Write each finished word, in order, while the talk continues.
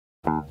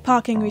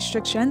Parking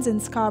restrictions in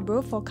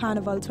Scarborough for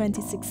Carnival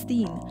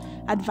 2016,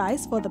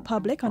 advice for the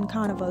public on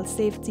Carnival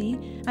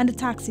safety, and the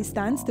taxi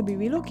stands to be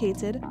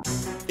relocated.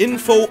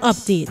 Info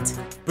Update,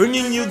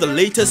 bringing you the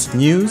latest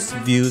news,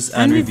 views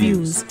and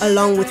reviews,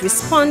 along with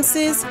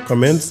responses,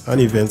 comments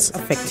and events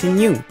affecting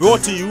you.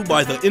 Brought to you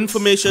by the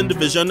Information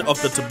Division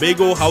of the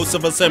Tobago House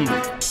of Assembly.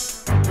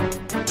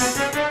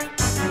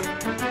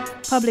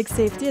 Public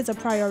safety is a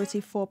priority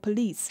for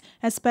police,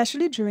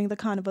 especially during the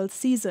Carnival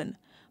season.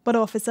 But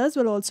officers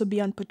will also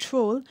be on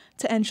patrol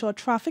to ensure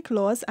traffic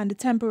laws and the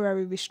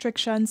temporary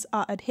restrictions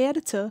are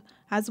adhered to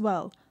as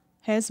well.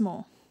 Here's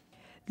more.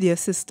 The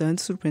Assistant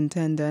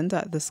Superintendent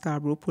at the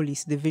Scarborough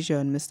Police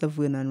Division, Mr.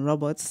 Vernon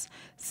Roberts,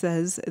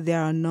 says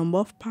there are a number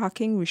of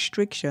parking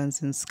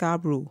restrictions in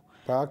Scarborough.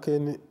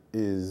 Parking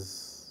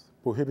is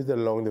prohibited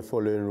along the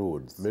following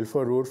roads: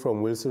 Milford Road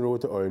from Wilson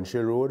Road to Orange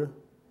Hill Road,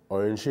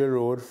 Orange Hill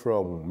Road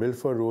from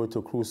Milford Road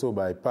to Crusoe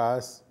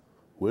Bypass,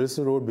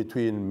 Wilson Road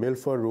between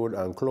Milford Road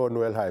and Claude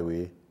Noel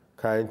Highway,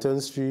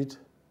 Carrington Street,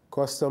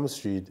 Custom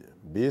Street,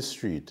 Bay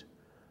Street,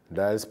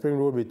 Dial Spring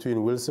Road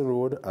between Wilson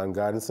Road and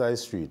Gardenside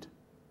Street,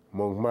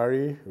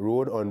 Montgomery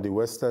Road on the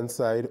western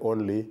side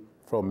only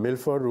from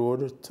Milford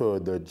Road to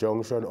the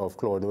junction of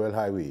Claude Noel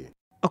Highway.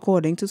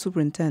 According to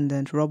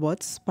Superintendent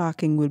Roberts,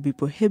 parking will be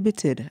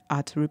prohibited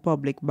at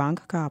Republic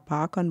Bank Car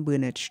Park on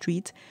Burnett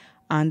Street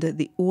and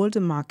the Old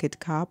Market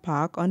Car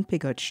Park on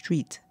Piggott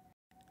Street.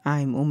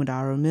 I'm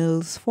Omadara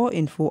Mills for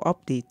Info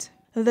Update.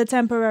 The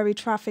temporary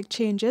traffic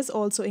changes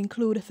also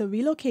include the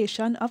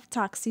relocation of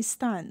taxi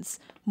stands.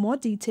 More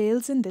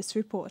details in this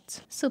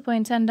report.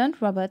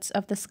 Superintendent Roberts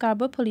of the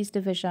Scarborough Police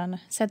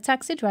Division said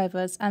taxi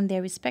drivers and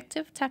their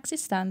respective taxi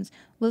stands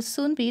will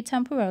soon be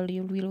temporarily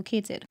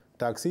relocated.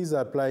 Taxis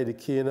that apply to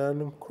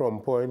Canaan, Crum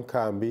Point,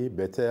 Canby,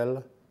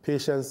 Bethel,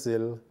 Patience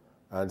Hill,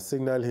 and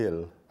Signal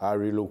Hill are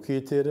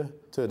relocated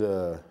to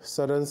the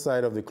southern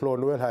side of the Claude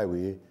Noel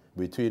Highway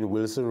between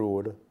Wilson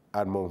Road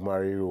and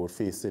Montgomery Road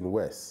facing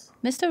west.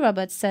 Mr.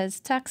 Roberts says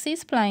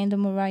taxis plying the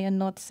Moriah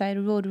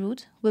Northside Road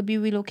route will be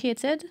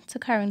relocated to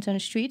Carrington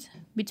Street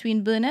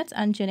between Burnett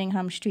and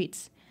Jerningham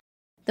Streets.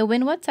 The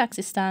Windward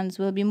taxi stands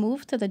will be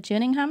moved to the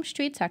Jerningham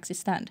Street taxi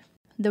stand.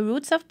 The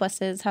routes of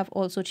buses have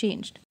also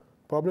changed.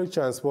 Public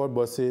transport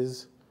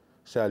buses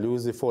shall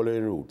use the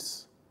following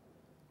routes.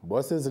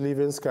 Buses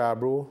leaving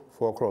Scarborough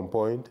for Crum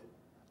Point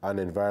and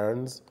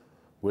environs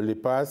will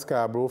depart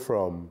Scarborough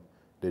from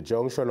the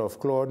junction of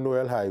Claude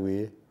Noel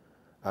Highway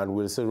and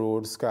Wilson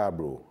Road,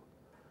 Scarborough.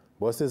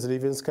 Buses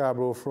leaving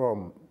Scarborough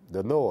from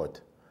the north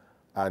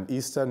and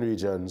eastern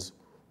regions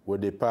will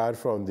depart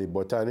from the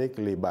Botanic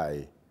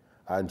Lay-by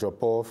and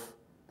drop off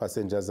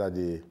passengers at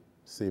the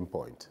same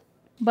point.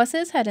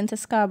 Buses heading to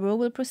Scarborough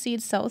will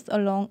proceed south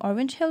along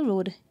Orange Hill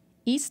Road,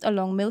 east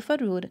along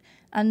Milford Road,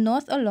 and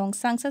north along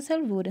Sanctus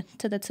Hill Road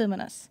to the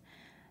terminus.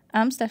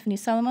 I'm Stephanie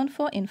Solomon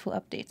for Info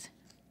Update.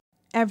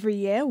 Every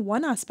year,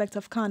 one aspect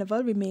of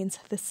Carnival remains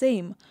the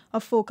same, a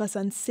focus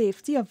on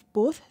safety of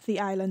both the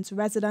island's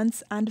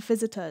residents and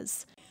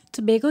visitors.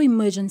 Tobago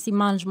Emergency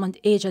Management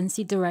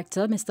Agency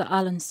Director Mr.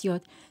 Alan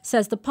Stewart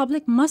says the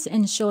public must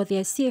ensure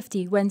their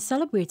safety when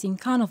celebrating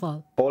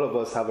Carnival. All of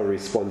us have a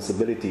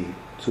responsibility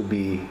to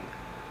be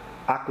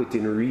accurate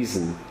in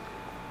reason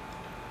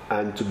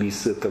and to be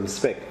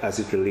circumspect as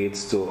it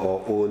relates to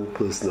our own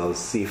personal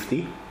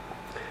safety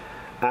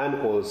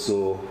and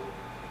also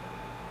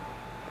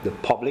the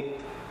public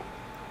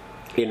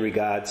in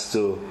regards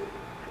to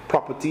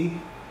property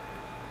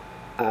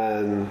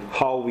and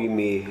how we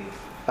may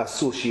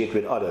associate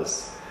with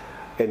others,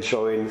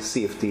 ensuring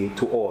safety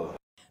to all.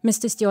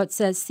 Mr. Stewart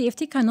says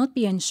safety cannot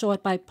be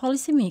ensured by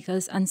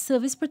policymakers and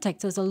service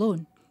protectors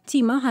alone.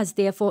 TEMA has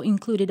therefore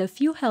included a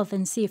few health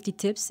and safety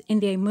tips in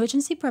their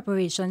emergency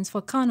preparations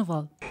for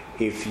Carnival.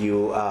 If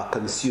you are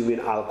consuming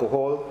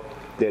alcohol,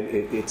 then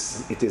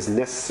it is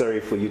necessary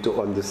for you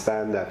to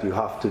understand that you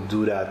have to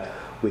do that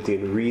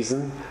within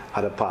reason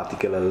at a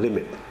particular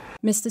limit.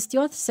 Mr.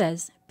 Stewart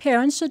says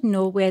parents should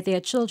know where their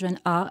children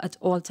are at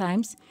all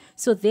times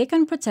so they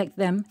can protect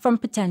them from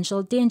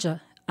potential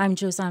danger. I'm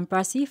Josanne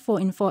Brassi for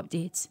Info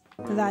Updates.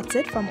 That's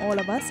it from all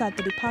of us at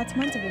the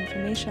Department of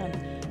Information.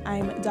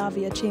 I'm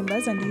Davia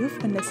Chambers and you've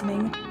been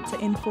listening to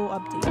Info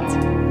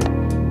Update.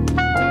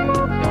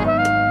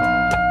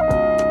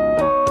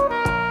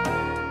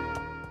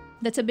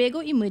 The Tobago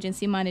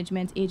Emergency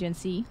Management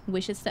Agency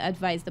wishes to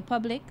advise the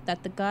public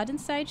that the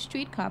Gardenside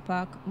Street car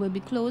park will be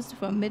closed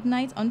from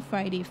midnight on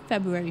Friday,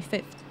 February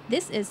 5th.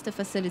 This is to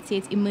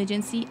facilitate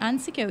emergency and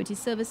security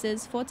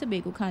services for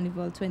Tobago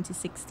Carnival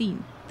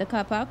 2016. The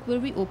car park will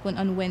reopen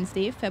on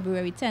Wednesday,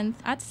 February 10th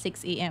at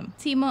 6 a.m.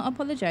 TEMA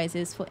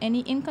apologizes for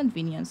any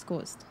inconvenience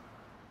caused.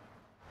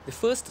 The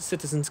First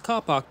Citizens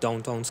Car Park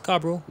downtown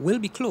Scarborough will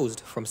be closed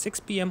from 6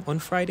 p.m. on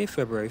Friday,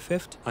 February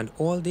 5th and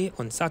all day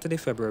on Saturday,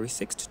 February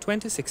 6th,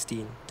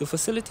 2016 to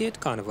facilitate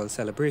carnival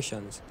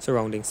celebrations.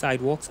 Surrounding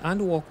sidewalks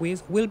and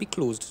walkways will be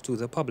closed to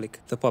the public.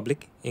 The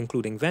public,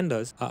 including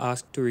vendors, are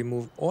asked to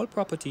remove all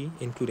property,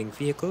 including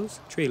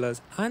vehicles,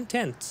 trailers and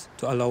tents,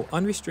 to allow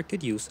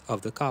unrestricted use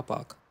of the car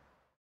park.